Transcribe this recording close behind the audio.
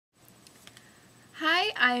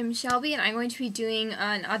Hi, I'm Shelby, and I'm going to be doing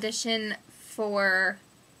an audition for,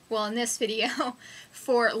 well, in this video,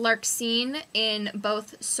 for Larxene in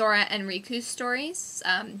both Sora and Riku's stories.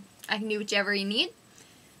 I can do whichever you need,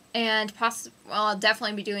 and I'll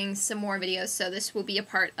definitely be doing some more videos, so this will be a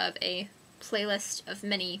part of a playlist of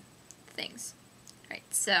many things. Alright,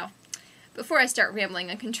 so, before I start rambling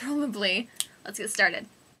uncontrollably, let's get started.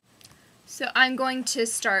 So I'm going to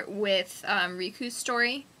start with Riku's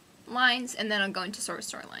story lines, and then I'm going to Sora's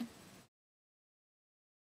storyline.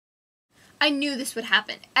 I knew this would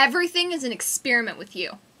happen. Everything is an experiment with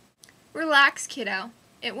you. Relax, kiddo.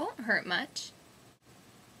 It won't hurt much.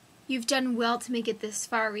 You've done well to make it this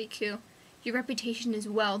far, Riku. Your reputation is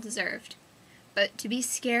well deserved. But to be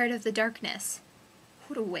scared of the darkness,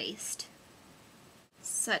 what a waste.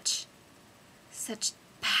 Such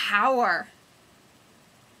power.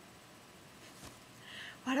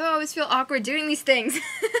 Why do I always feel awkward doing these things?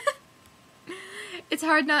 It's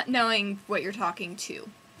hard not knowing what you're talking to.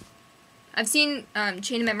 I've seen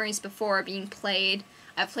Chain of Memories before being played.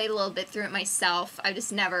 I've played a little bit through it myself. I've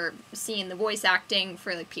just never seen the voice acting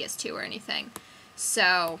for like PS2 or anything.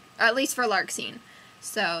 So, or at least for Larxene.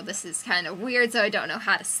 So this is kind of weird, so I don't know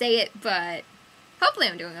how to say it, but hopefully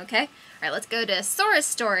I'm doing okay. Alright, let's go to Sora's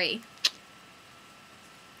story.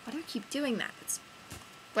 Why do I keep doing that? It's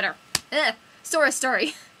whatever. Ugh. Sora's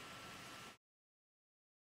story.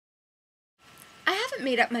 I haven't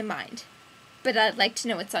made up my mind, but I'd like to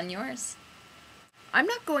know what's on yours. I'm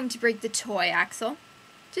not going to break the toy, Axel.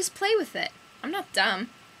 Just play with it. I'm not dumb.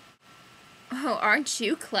 Oh, aren't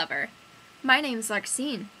you clever? My name's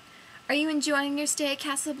Larxene. Are you enjoying your stay at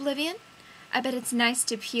Castle Oblivion? I bet it's nice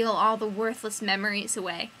to peel all the worthless memories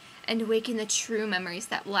away and awaken the true memories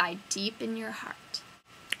that lie deep in your heart.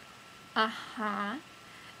 Uh-huh.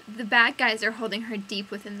 The bad guys are holding her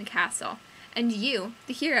deep within the castle, and you,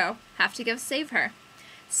 the hero, have to go save her.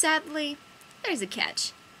 Sadly, there's a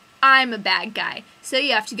catch. I'm a bad guy, so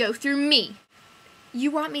you have to go through me. You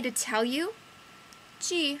want me to tell you?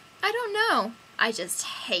 Gee, I don't know. I just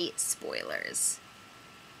hate spoilers.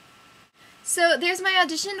 So there's my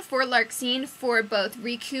audition for Larxene for both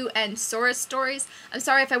Riku and Sora's stories. I'm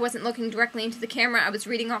sorry if I wasn't looking directly into the camera. I was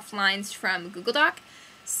reading off lines from Google Doc.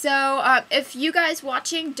 So, if you guys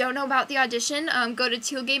watching don't know about the audition, go to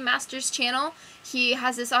Teal Game Master's channel. He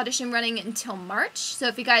has this audition running until March, so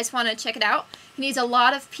if you guys want to check it out. He needs a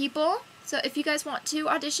lot of people, so if you guys want to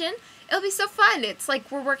audition, it'll be so fun. It's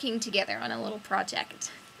like we're working together on a little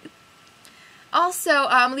project. Also,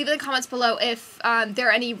 leave in the comments below if there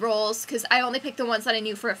are any roles, because I only picked the ones that I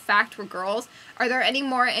knew for a fact were girls. Are there any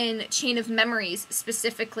more in Chain of Memories,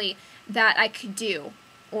 specifically, that I could do?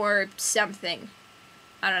 Or something.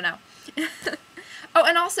 I don't know. Oh,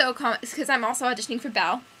 and also, because I'm also auditioning for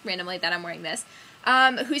Belle, randomly that I'm wearing this,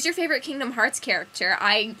 who's your favorite Kingdom Hearts character?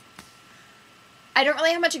 I don't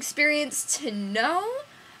really have much experience to know,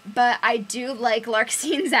 but I do like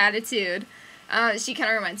Larxene's attitude. She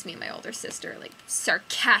kind of reminds me of my older sister, like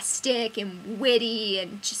sarcastic and witty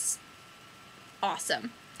and just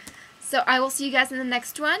awesome. So I will see you guys in the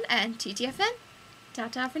next one, and TTFN.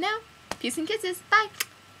 Ta-ta for now. Peace and kisses. Bye.